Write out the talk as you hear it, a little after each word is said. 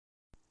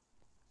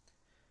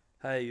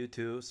Hi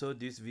YouTube, so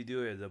this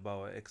video is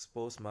about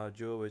Xposed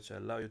module which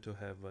allow you to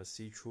have a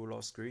see-through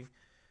lock screen.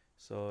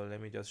 So let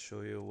me just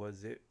show you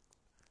what's it.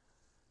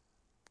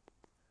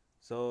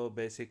 So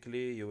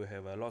basically you will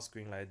have a lock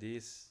screen like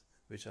this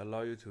which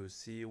allow you to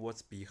see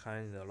what's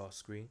behind the lock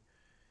screen.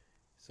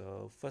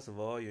 So first of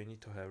all you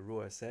need to have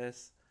root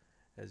access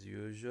as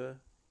usual.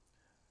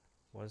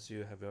 Once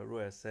you have your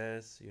root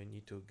access you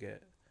need to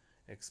get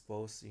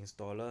Xposed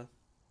installer.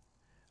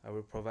 I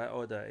will provide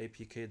all the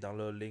APK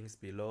download links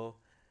below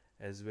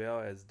as well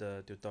as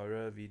the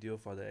tutorial video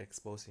for the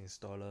Xposed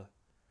installer.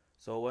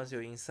 So once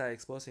you're inside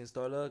Xposed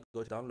installer,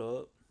 go to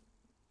download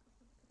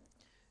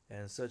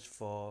and search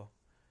for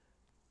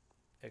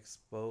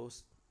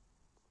Xposed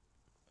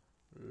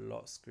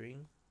lock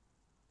screen.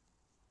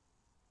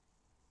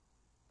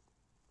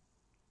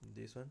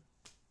 This one.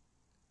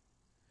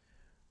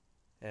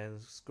 And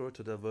scroll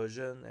to the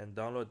version and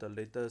download the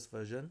latest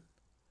version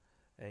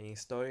and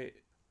install it.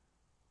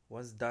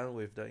 Once done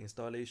with the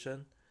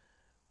installation,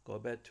 go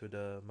back to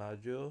the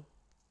module.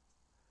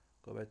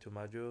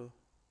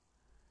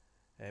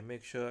 And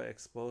make sure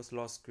Xposed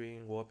lock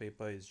screen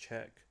wallpaper is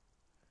checked.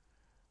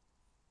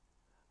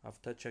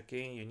 After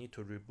checking, you need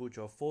to reboot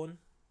your phone.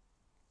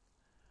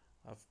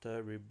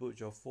 After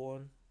reboot your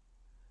phone,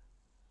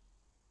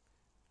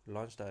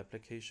 launch the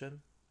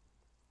application.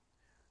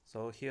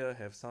 So here I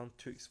have some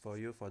tweaks for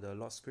you for the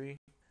lock screen.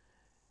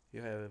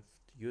 You have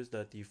used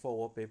the default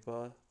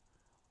wallpaper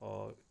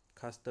or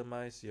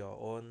customize your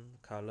own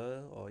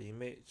color or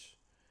image.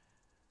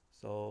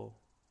 So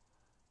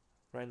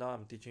right now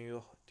I'm teaching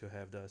you to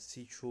have the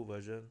see-through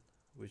version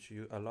which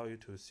allow you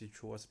to see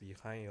through what's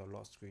behind your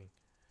lock screen.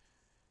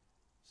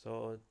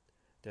 So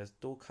there's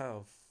two kind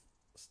of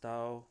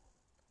style,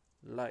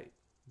 light,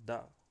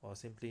 dark or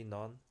simply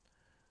none.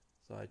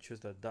 So I choose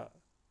the dark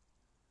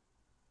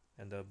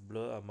and the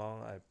blur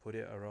amount I put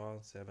it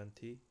around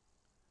 70.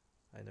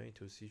 I don't need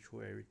to see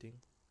through everything.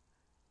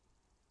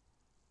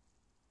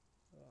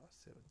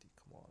 70,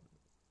 come on.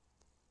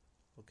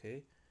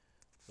 Okay,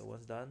 so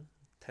once done,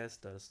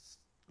 test the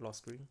lock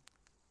screen.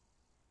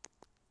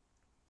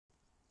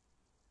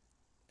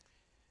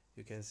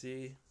 You can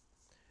see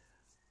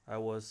I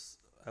was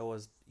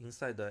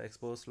inside the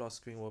Xposed lock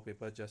screen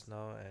wallpaper just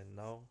now, and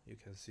now you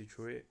can see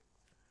through it.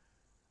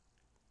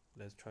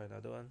 Let's try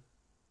another one.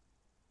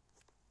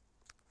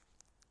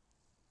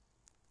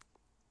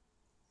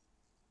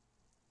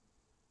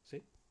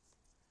 See,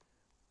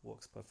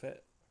 works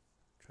perfect.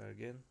 Try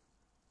again.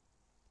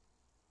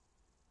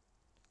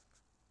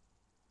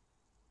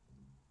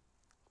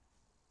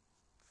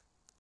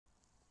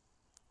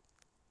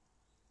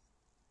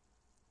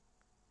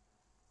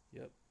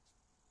 Yep,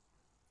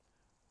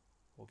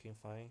 working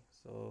fine.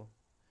 So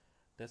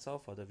that's all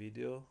for the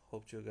video.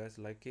 Hope you guys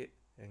like it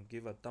and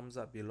give a thumbs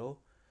up below,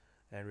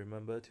 and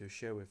remember to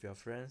share with your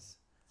friends.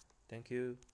 Thank you.